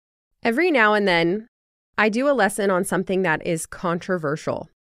Every now and then, I do a lesson on something that is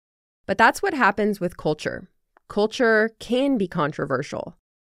controversial. But that's what happens with culture. Culture can be controversial.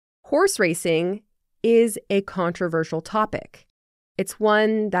 Horse racing is a controversial topic. It's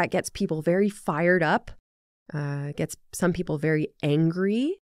one that gets people very fired up, gets some people very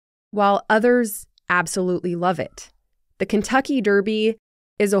angry, while others absolutely love it. The Kentucky Derby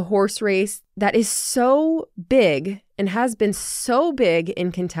is a horse race that is so big and has been so big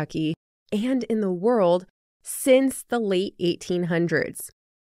in Kentucky and in the world since the late 1800s.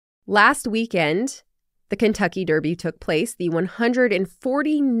 Last weekend, the Kentucky Derby took place, the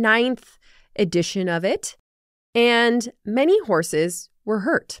 149th edition of it, and many horses were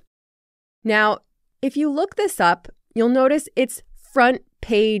hurt. Now, if you look this up, you'll notice it's front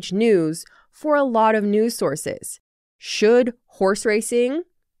page news for a lot of news sources. Should horse racing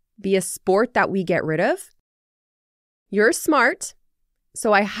be a sport that we get rid of? You're smart,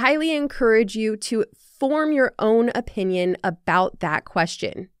 so I highly encourage you to form your own opinion about that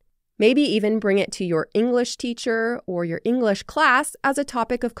question. Maybe even bring it to your English teacher or your English class as a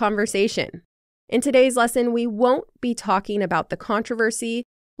topic of conversation. In today's lesson, we won't be talking about the controversy.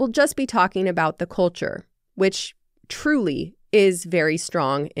 We'll just be talking about the culture, which truly is very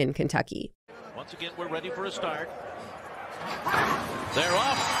strong in Kentucky. Once again, we're ready for a start. They're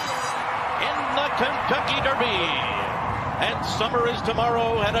off in the Kentucky Derby. And Summer is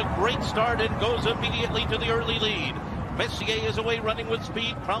tomorrow, had a great start and goes immediately to the early lead. Messier is away running with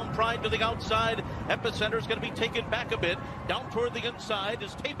speed. Crown Pride to the outside. Epicenter is going to be taken back a bit. Down toward the inside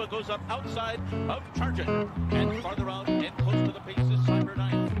as Tapa goes up outside of Churchill. And farther out and close to the pace is Cyber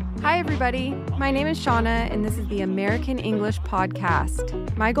 9. Hi, everybody. My name is Shauna, and this is the American English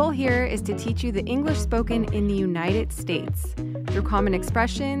Podcast. My goal here is to teach you the English spoken in the United States through common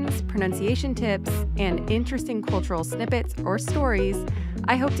expressions, pronunciation tips, and interesting cultural snippets or stories.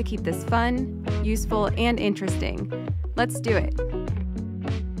 I hope to keep this fun, useful, and interesting. Let's do it.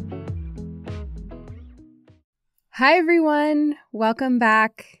 Hi, everyone. Welcome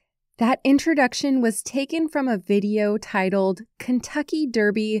back. That introduction was taken from a video titled Kentucky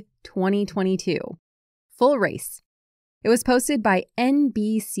Derby 2022, Full Race. It was posted by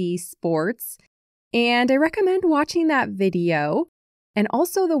NBC Sports, and I recommend watching that video and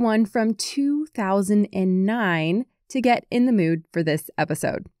also the one from 2009 to get in the mood for this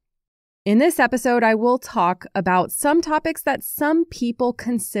episode. In this episode, I will talk about some topics that some people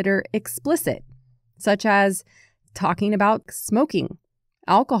consider explicit, such as talking about smoking,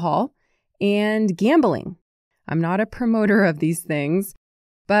 alcohol, and gambling. I'm not a promoter of these things,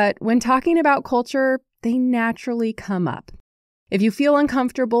 but when talking about culture, they naturally come up. If you feel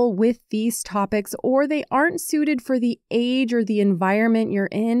uncomfortable with these topics or they aren't suited for the age or the environment you're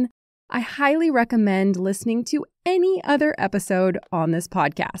in, I highly recommend listening to any other episode on this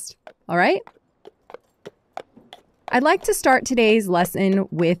podcast. All right? I'd like to start today's lesson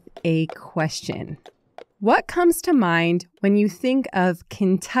with a question. What comes to mind when you think of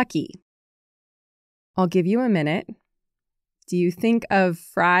Kentucky? I'll give you a minute. Do you think of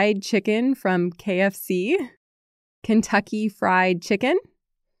fried chicken from KFC? Kentucky Fried Chicken?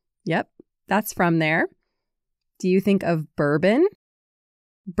 Yep, that's from there. Do you think of bourbon?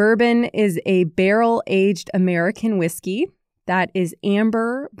 Bourbon is a barrel-aged American whiskey that is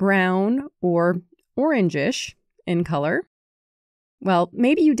amber, brown, or orangish in color. Well,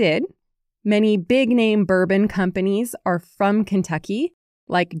 maybe you did. Many big-name bourbon companies are from Kentucky,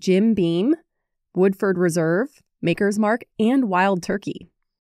 like Jim Beam, Woodford Reserve, Maker's Mark, and Wild Turkey.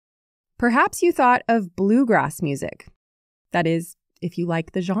 Perhaps you thought of bluegrass music. That is, if you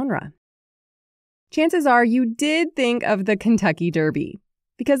like the genre. Chances are you did think of the Kentucky Derby,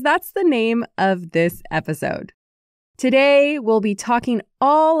 because that's the name of this episode. Today, we'll be talking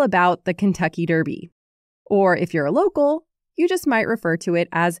all about the Kentucky Derby. Or if you're a local, you just might refer to it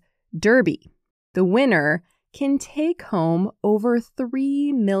as Derby. The winner can take home over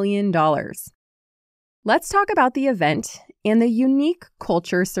 $3 million. Let's talk about the event and the unique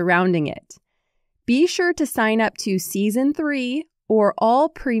culture surrounding it. Be sure to sign up to Season 3 or all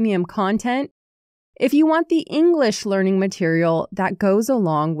premium content if you want the English learning material that goes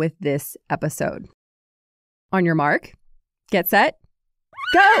along with this episode. On your mark, get set,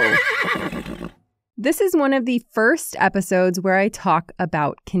 go! This is one of the first episodes where I talk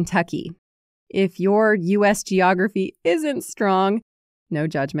about Kentucky. If your U.S. geography isn't strong, no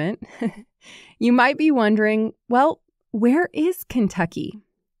judgment, you might be wondering, well, where is Kentucky?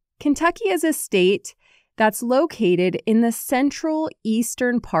 Kentucky is a state that's located in the central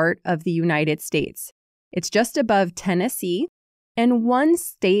eastern part of the United States. It's just above Tennessee and one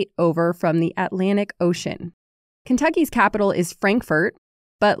state over from the Atlantic Ocean. Kentucky's capital is Frankfort,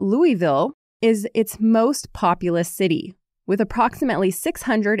 but Louisville is its most populous city, with approximately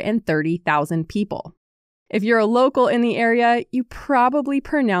 630,000 people. If you're a local in the area, you probably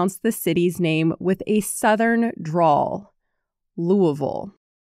pronounce the city's name with a southern drawl, Louisville,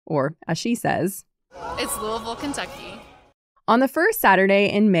 or as she says, it's Louisville, Kentucky. On the first Saturday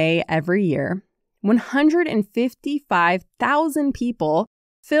in May every year, 155,000 people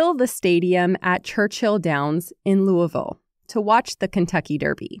fill the stadium at Churchill Downs in Louisville to watch the Kentucky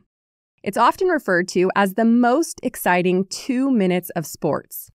Derby. It's often referred to as the most exciting 2 minutes of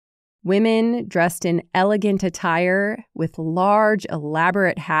sports. Women dressed in elegant attire with large,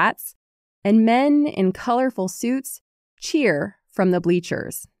 elaborate hats, and men in colorful suits cheer from the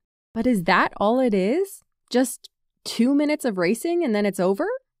bleachers. But is that all it is? Just 2 minutes of racing and then it's over?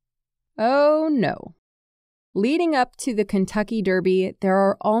 Oh no. Leading up to the Kentucky Derby, there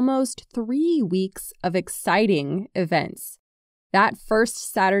are almost 3 weeks of exciting events. That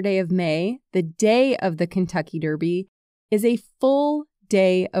first Saturday of May, the day of the Kentucky Derby, is a full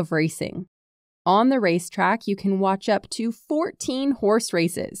day of racing. On the racetrack, you can watch up to 14 horse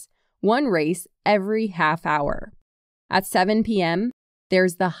races, one race every half hour. At 7 p.m.,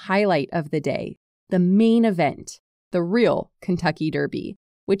 there's the highlight of the day, the main event, the real Kentucky Derby,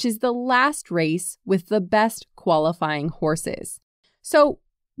 which is the last race with the best qualifying horses. So,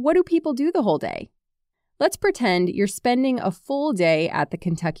 what do people do the whole day? Let's pretend you're spending a full day at the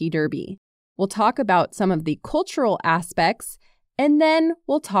Kentucky Derby. We'll talk about some of the cultural aspects, and then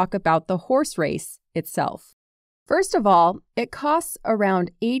we'll talk about the horse race itself. First of all, it costs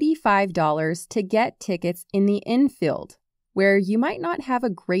around $85 to get tickets in the infield, where you might not have a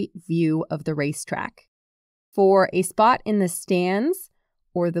great view of the racetrack. For a spot in the stands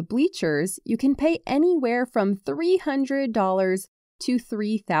or the bleachers, you can pay anywhere from $300 to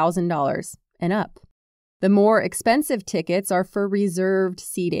 $3,000 and up. The more expensive tickets are for reserved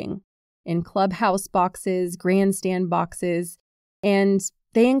seating in clubhouse boxes, grandstand boxes, and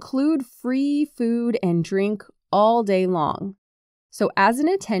they include free food and drink all day long. So as an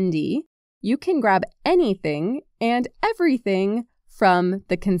attendee, you can grab anything and everything from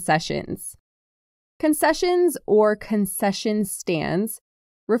the concessions. Concessions or concession stands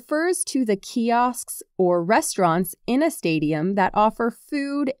refers to the kiosks or restaurants in a stadium that offer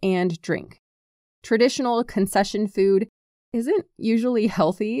food and drink. Traditional concession food isn't usually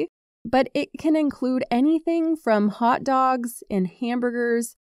healthy, but it can include anything from hot dogs and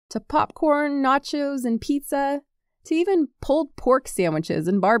hamburgers to popcorn, nachos, and pizza, to even pulled pork sandwiches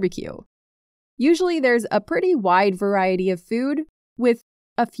and barbecue. Usually there's a pretty wide variety of food with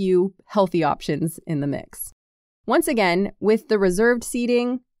a few healthy options in the mix. Once again, with the reserved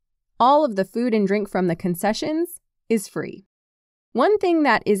seating, all of the food and drink from the concessions is free. One thing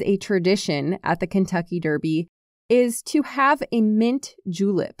that is a tradition at the Kentucky Derby is to have a mint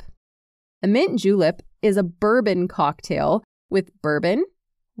julep. A mint julep is a bourbon cocktail with bourbon,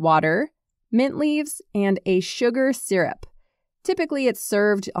 water, mint leaves, and a sugar syrup. Typically, it's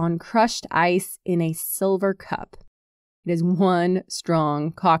served on crushed ice in a silver cup. It is one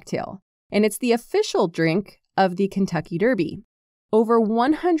strong cocktail, and it's the official drink of the Kentucky Derby. Over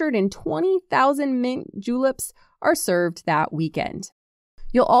 120,000 mint juleps are served that weekend.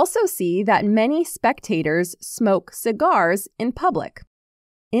 You'll also see that many spectators smoke cigars in public,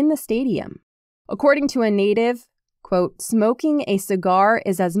 in the stadium. According to a native, quote, "Smoking a cigar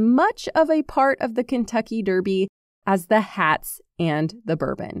is as much of a part of the Kentucky Derby as the hats and the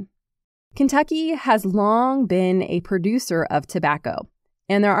bourbon." Kentucky has long been a producer of tobacco,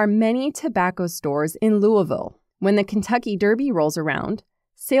 and there are many tobacco stores in Louisville. When the Kentucky Derby rolls around,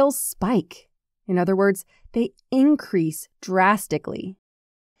 sales spike. In other words, they increase drastically.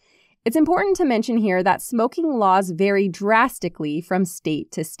 It's important to mention here that smoking laws vary drastically from state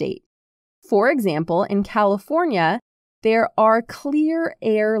to state. For example, in California, there are clear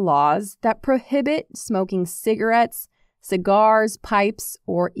air laws that prohibit smoking cigarettes, cigars, pipes,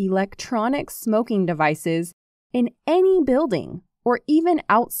 or electronic smoking devices in any building or even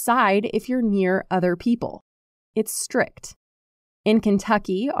outside if you're near other people. It's strict. In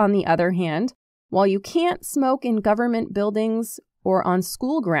Kentucky, on the other hand, while you can't smoke in government buildings or on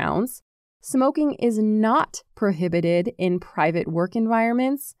school grounds, smoking is not prohibited in private work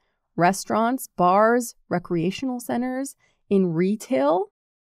environments, restaurants, bars, recreational centers, in retail.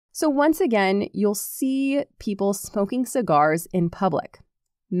 So once again, you'll see people smoking cigars in public.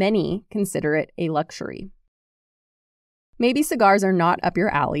 Many consider it a luxury. Maybe cigars are not up your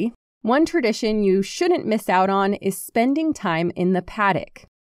alley. One tradition you shouldn't miss out on is spending time in the paddock.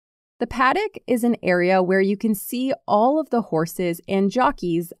 The paddock is an area where you can see all of the horses and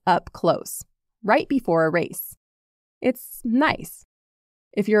jockeys up close, right before a race. It's nice.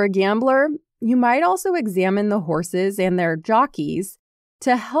 If you're a gambler, you might also examine the horses and their jockeys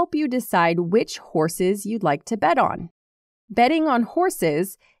to help you decide which horses you'd like to bet on. Betting on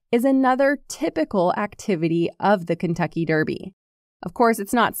horses is another typical activity of the Kentucky Derby. Of course,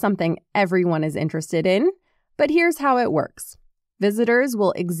 it's not something everyone is interested in, but here's how it works. Visitors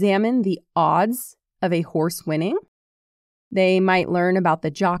will examine the odds of a horse winning. They might learn about the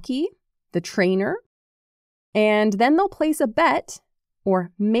jockey, the trainer, and then they'll place a bet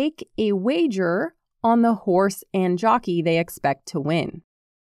or make a wager on the horse and jockey they expect to win.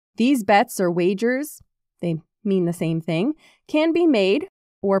 These bets or wagers, they mean the same thing, can be made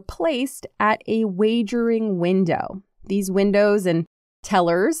or placed at a wagering window. These windows and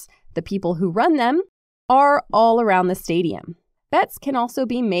tellers, the people who run them, are all around the stadium. Bets can also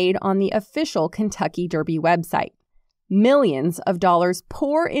be made on the official Kentucky Derby website. Millions of dollars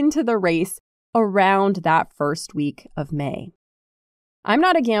pour into the race around that first week of May. I'm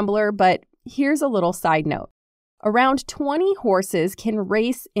not a gambler, but here's a little side note. Around 20 horses can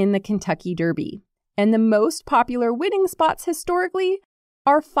race in the Kentucky Derby, and the most popular winning spots historically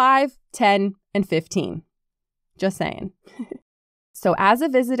are 5, 10, and 15. Just saying. So as a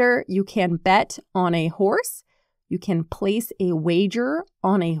visitor, you can bet on a horse, you can place a wager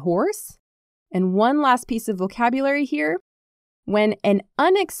on a horse, and one last piece of vocabulary here. When an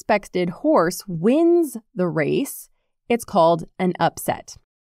unexpected horse wins the race, it's called an upset.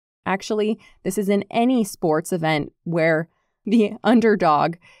 Actually, this is in any sports event where the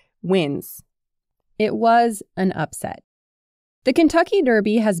underdog wins. It was an upset. The Kentucky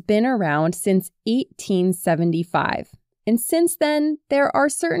Derby has been around since 1875. And since then, there are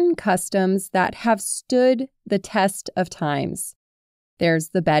certain customs that have stood the test of times. There's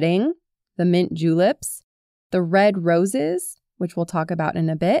the betting, the mint juleps, the red roses, which we'll talk about in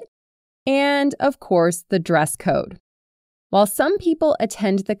a bit, and of course, the dress code. While some people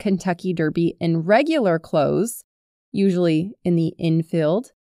attend the Kentucky Derby in regular clothes, usually in the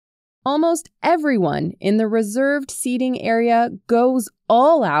infield, almost everyone in the reserved seating area goes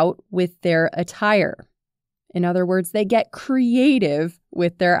all out with their attire. In other words, they get creative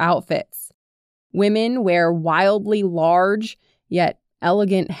with their outfits. Women wear wildly large yet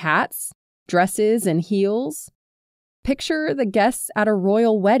elegant hats, dresses, and heels. Picture the guests at a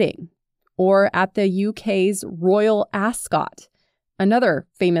royal wedding or at the UK's Royal Ascot, another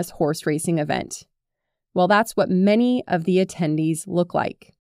famous horse racing event. Well, that's what many of the attendees look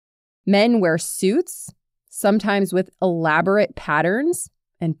like. Men wear suits, sometimes with elaborate patterns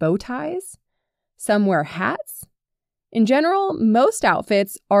and bow ties. Some wear hats. In general, most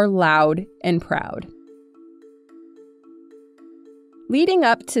outfits are loud and proud. Leading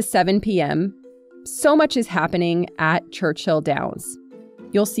up to 7 p.m., so much is happening at Churchill Downs.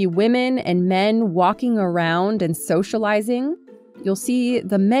 You'll see women and men walking around and socializing. You'll see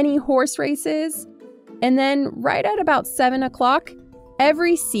the many horse races. And then right at about 7 o'clock,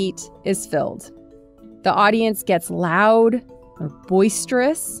 every seat is filled. The audience gets loud or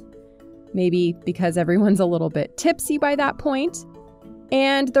boisterous, maybe because everyone's a little bit tipsy by that point,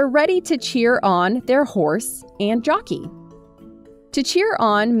 and they're ready to cheer on their horse and jockey. To cheer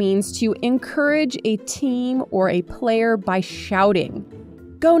on means to encourage a team or a player by shouting,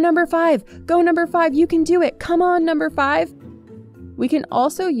 "Go number 5, go number 5, you can do it, come on number 5. We can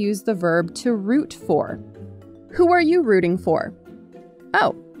also use the verb to root for. Who are you rooting for?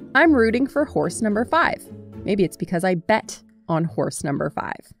 Oh, I'm rooting for horse number 5. Maybe it's because I bet on horse number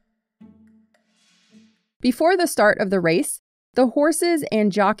 5. Before the start of the race, the horses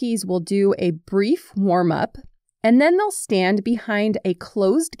and jockeys will do a brief warm-up, and then they'll stand behind a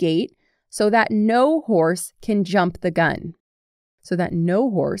closed gate so that no horse can jump the gun, so that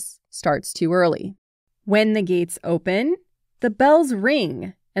no horse starts too early. When the gates open, the bells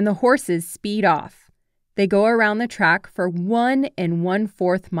ring and the horses speed off. They go around the track for 1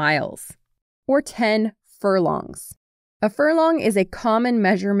 1/4 miles, or 10 furlongs. A furlong is a common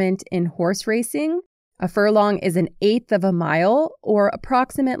measurement in horse racing. A furlong is 1/8 of a mile, or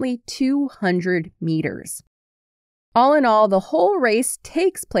approximately 200 meters. All in all, the whole race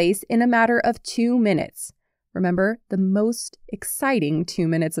takes place in a matter of 2 minutes. Remember, the most exciting 2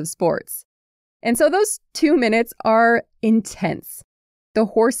 minutes of sports. And so those 2 minutes are intense. The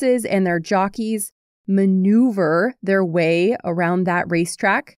horses and their jockeys maneuver their way around that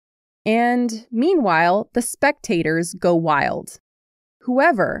racetrack, and meanwhile, the spectators go wild.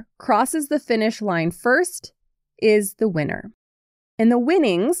 Whoever crosses the finish line first is the winner. And the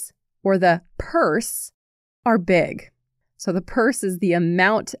winnings, or the purse, are big. So the purse is the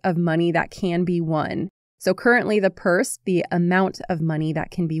amount of money that can be won. So currently the purse, the amount of money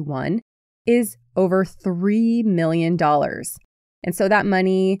that can be won, is over $3 million. And so that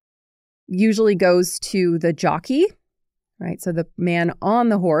money usually goes to the jockey, right? So the man on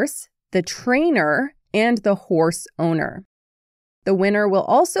the horse, the trainer, and the horse owner. The winner will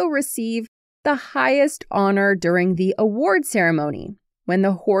also receive the highest honor during the award ceremony, when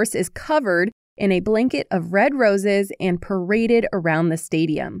the horse is covered in a blanket of red roses and paraded around the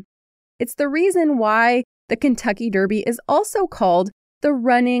stadium. It's the reason why the Kentucky Derby is also called the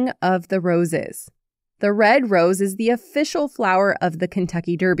Running of the Roses. The red rose is the official flower of the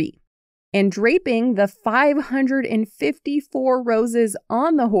Kentucky Derby, and draping the 554 roses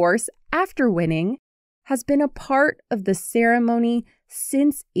on the horse after winning has been a part of the ceremony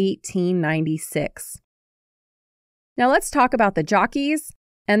since 1896. Now let's talk about the jockeys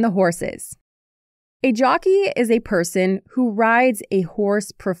and the horses. A jockey is a person who rides a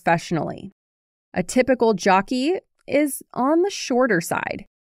horse professionally. A typical jockey is on the shorter side,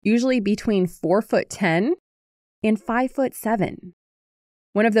 usually between 4'10" and 5'7".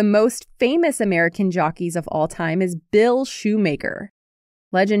 One of the most famous American jockeys of all time is Bill Shoemaker.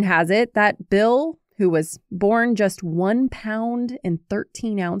 Legend has it that Bill, who was born just 1 pound and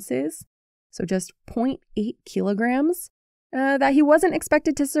 13 ounces, so just 0.8 kilograms, that he wasn't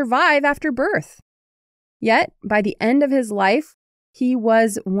expected to survive after birth. Yet, by the end of his life, he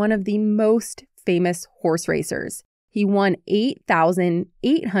was one of the most famous horse racers. He won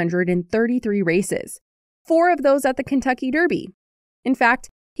 8,833 races, 4 of those at the Kentucky Derby. In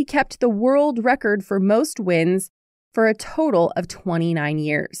fact, he kept the world record for most wins for a total of 29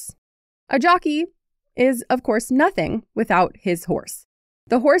 years. A jockey is, of course, nothing without his horse.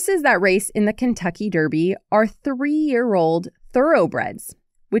 The horses that race in the Kentucky Derby are 3-year-old thoroughbreds,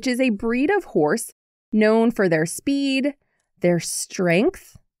 which is a breed of horse known for their speed, their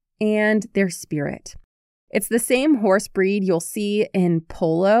strength, and their spirit. It's the same horse breed you'll see in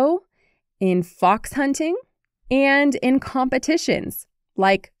polo, in fox hunting, and in competitions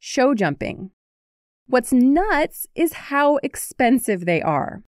like show jumping. What's nuts is how expensive they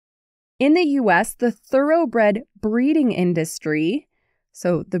are. In the US, the thoroughbred breeding industry,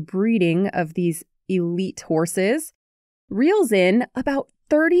 so the breeding of these elite horses, reels in about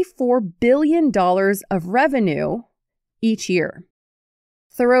 $34 billion of revenue each year.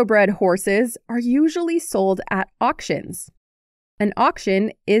 Thoroughbred horses are usually sold at auctions. An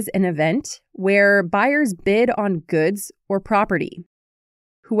auction is an event where buyers bid on goods or property.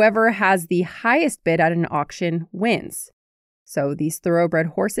 Whoever has the highest bid at an auction wins. So these thoroughbred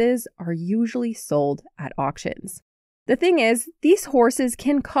horses are usually sold at auctions. The thing is, these horses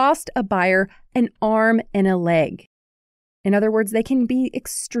can cost a buyer an arm and a leg. In other words, they can be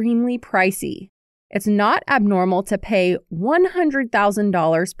extremely pricey. It's not abnormal to pay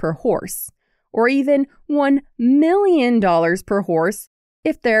 $100,000 per horse, or even $1 million per horse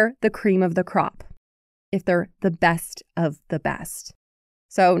if they're the cream of the crop, if they're the best of the best.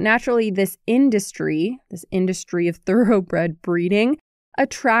 So naturally, this industry of thoroughbred breeding,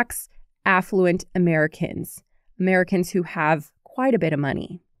 attracts affluent Americans who have quite a bit of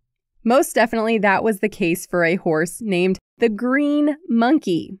money. Most definitely, that was the case for a horse named the Green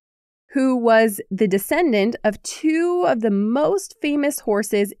Monkey, who was the descendant of 2 of the most famous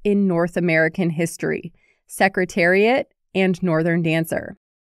horses in North American history, Secretariat and Northern Dancer.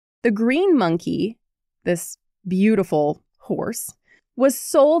 The Green Monkey, this beautiful horse, was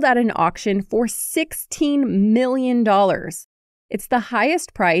sold at an auction for $16 million. It's the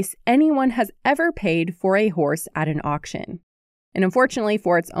highest price anyone has ever paid for a horse at an auction. And unfortunately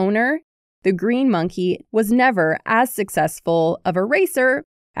for its owner, the Green Monkey was never as successful of a racer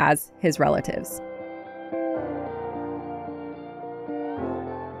as his relatives.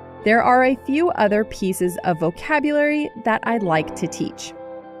 There are a few other pieces of vocabulary that I'd like to teach.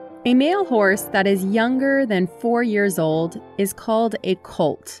 A male horse that is younger than 4 years old is called a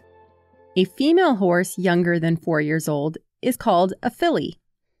colt. A female horse younger than 4 years old is called a filly.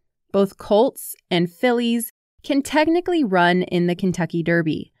 Both colts and fillies can technically run in the Kentucky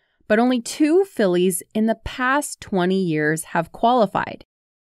Derby, but only 2 fillies in the past 20 years have qualified.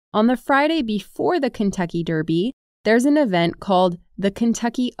 On the Friday before the Kentucky Derby, there's an event called the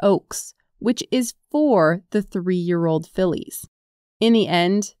Kentucky Oaks, which is for the 3-year-old fillies. In the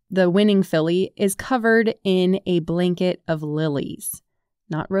end, the winning filly is covered in a blanket of lilies,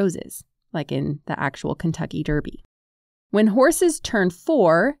 not roses, like in the actual Kentucky Derby. When horses turn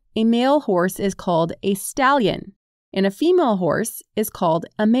 4, a male horse is called a stallion, and a female horse is called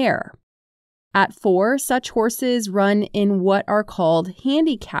a mare. At 4, such horses run in what are called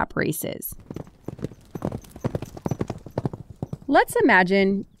handicap races. Let's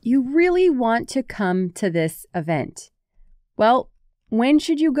imagine you really want to come to this event. Well, when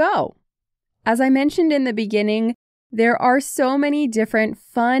should you go? As I mentioned in the beginning, There are so many different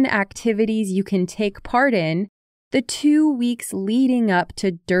fun activities you can take part in the 2 weeks leading up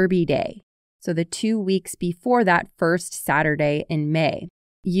to Derby Day. So the 2 weeks before that first Saturday in May.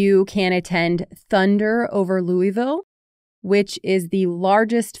 You can attend Thunder over Louisville, which is the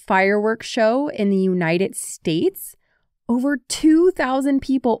largest fireworks show in the United States. Over 2,000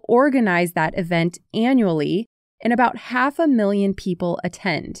 people organize that event annually, and about 500,000 people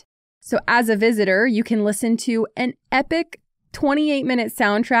attend. So as a visitor, you can listen to an epic 28-minute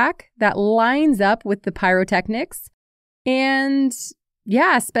soundtrack that lines up with the pyrotechnics and,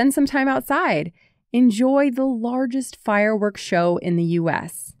 spend some time outside. Enjoy the largest fireworks show in the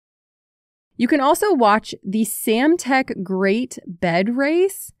U.S. You can also watch the Samtec Great Bed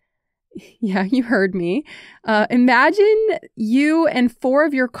Race. Yeah, you heard me. Imagine you and 4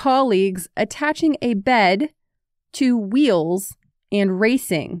 of your colleagues attaching a bed to wheels and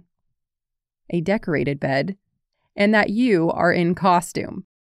racing. A decorated bed, and that you are in costume.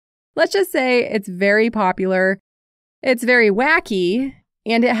 Let's just say it's very popular, it's very wacky,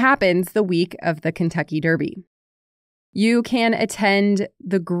 and it happens the week of the Kentucky Derby. You can attend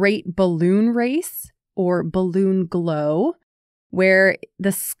the Great Balloon Race, or Balloon Glow, where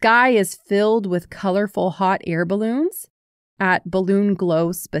the sky is filled with colorful hot air balloons. At Balloon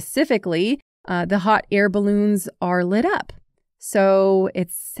Glow specifically, the hot air balloons are lit up. So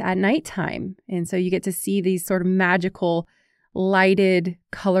it's at nighttime. And so you get to see these sort of magical, lighted,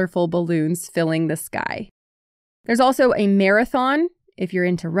 colorful balloons filling the sky. There's also a marathon if you're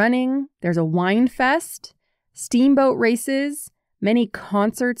into running. There's a wine fest, steamboat races, many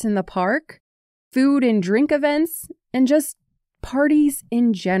concerts in the park, food and drink events, and just parties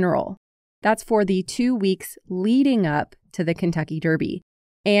in general. That's for the 2 weeks leading up to the Kentucky Derby.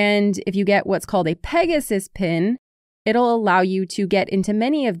 And if you get what's called a Pegasus pin, it'll allow you to get into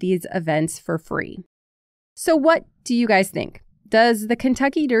many of these events for free. So what do you guys think? Does the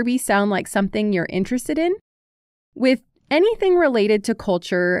Kentucky Derby sound like something you're interested in? With anything related to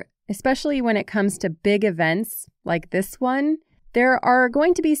culture, especially when it comes to big events like this one, there are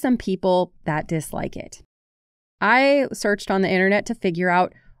going to be some people that dislike it. I searched on the internet to figure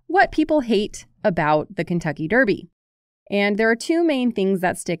out what people hate about the Kentucky Derby. And there are 2 main things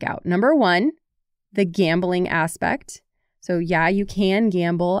that stick out. Number 1, the gambling aspect. So you can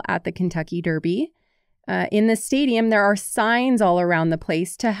gamble at the Kentucky Derby. In the stadium, there are signs all around the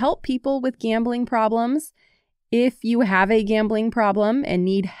place to help people with gambling problems. If you have a gambling problem and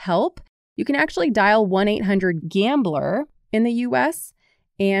need help, you can actually dial 1-800-GAMBLER in the U.S.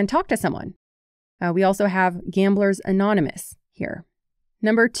 and talk to someone. We also have Gamblers Anonymous here.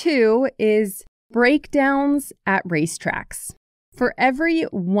 Number 2 is breakdowns at racetracks. For every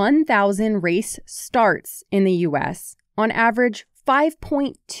 1,000 race starts in the U.S., on average,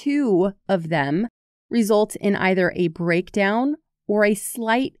 5.2 of them result in either a breakdown or a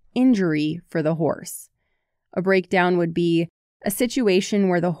slight injury for the horse. A breakdown would be a situation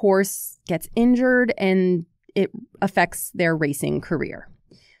where the horse gets injured and it affects their racing career.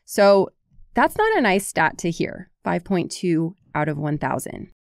 So that's not a nice stat to hear, 5.2 out of 1,000.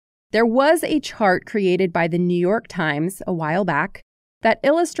 There was a chart created by the New York Times a while back that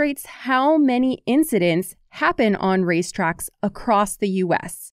illustrates how many incidents happen on racetracks across the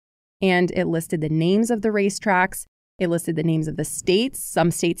U.S. And it listed the names of the racetracks. It listed the names of the states.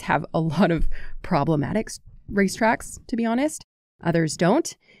 Some states have a lot of problematic racetracks, to be honest. Others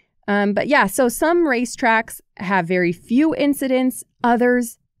don't. So some racetracks have very few incidents.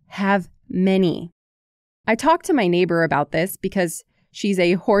 Others have many. I talked to my neighbor about this because she's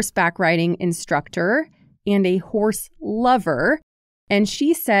a horseback riding instructor and a horse lover. And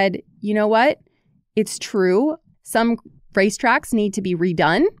she said, you know what? It's true. Some racetracks need to be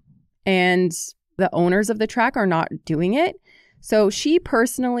redone and the owners of the track are not doing it. So she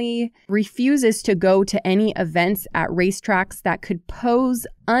personally refuses to go to any events at racetracks that could pose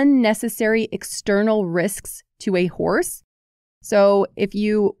unnecessary external risks to a horse. So if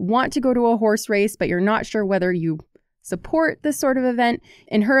you want to go to a horse race, but you're not sure whether you support this sort of event,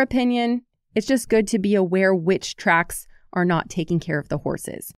 in her opinion, it's just good to be aware which tracks are not taking care of the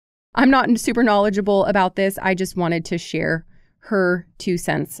horses. I'm not super knowledgeable about this. I just wanted to share her 2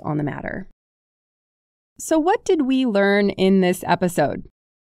 cents on the matter. So what did we learn in this episode?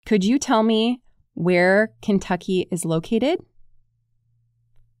 Could you tell me where Kentucky is located?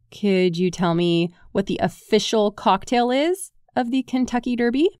 Could you tell me what the official cocktail is of the Kentucky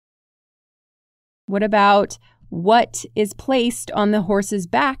Derby? What about what is placed on the horse's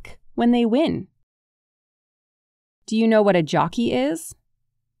back when they win? Do you know what a jockey is?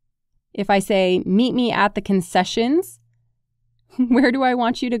 If I say, meet me at the concessions, where do I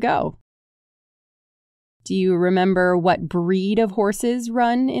want you to go? Do you remember what breed of horses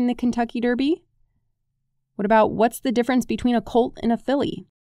run in the Kentucky Derby? What about what's the difference between a colt and a filly?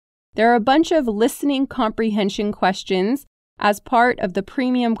 There are a bunch of listening comprehension questions as part of the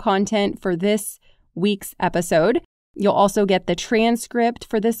premium content for this week's episode. You'll also get the transcript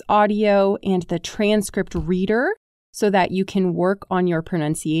for this audio and the transcript reader so that you can work on your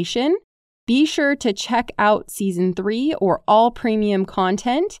pronunciation. Be sure to check out Season 3 or all premium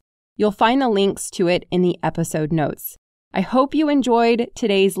content. You'll find the links to it in the episode notes. I hope you enjoyed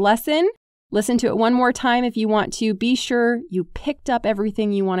today's lesson. Listen to it one more time if you want to. Be sure you picked up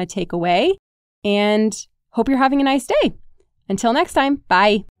everything you want to take away, and hope you're having a nice day. Until next time,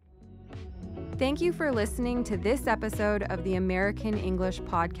 bye. Thank you for listening to this episode of the American English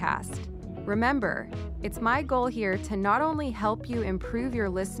Podcast. Remember, it's my goal here to not only help you improve your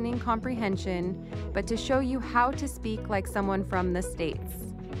listening comprehension, but to show you how to speak like someone from the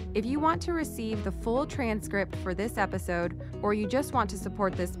States. If you want to receive the full transcript for this episode, or you just want to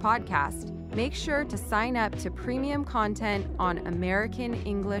support this podcast, make sure to sign up to premium content on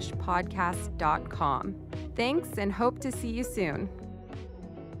AmericanEnglishPodcast.com. Thanks, and hope to see you soon.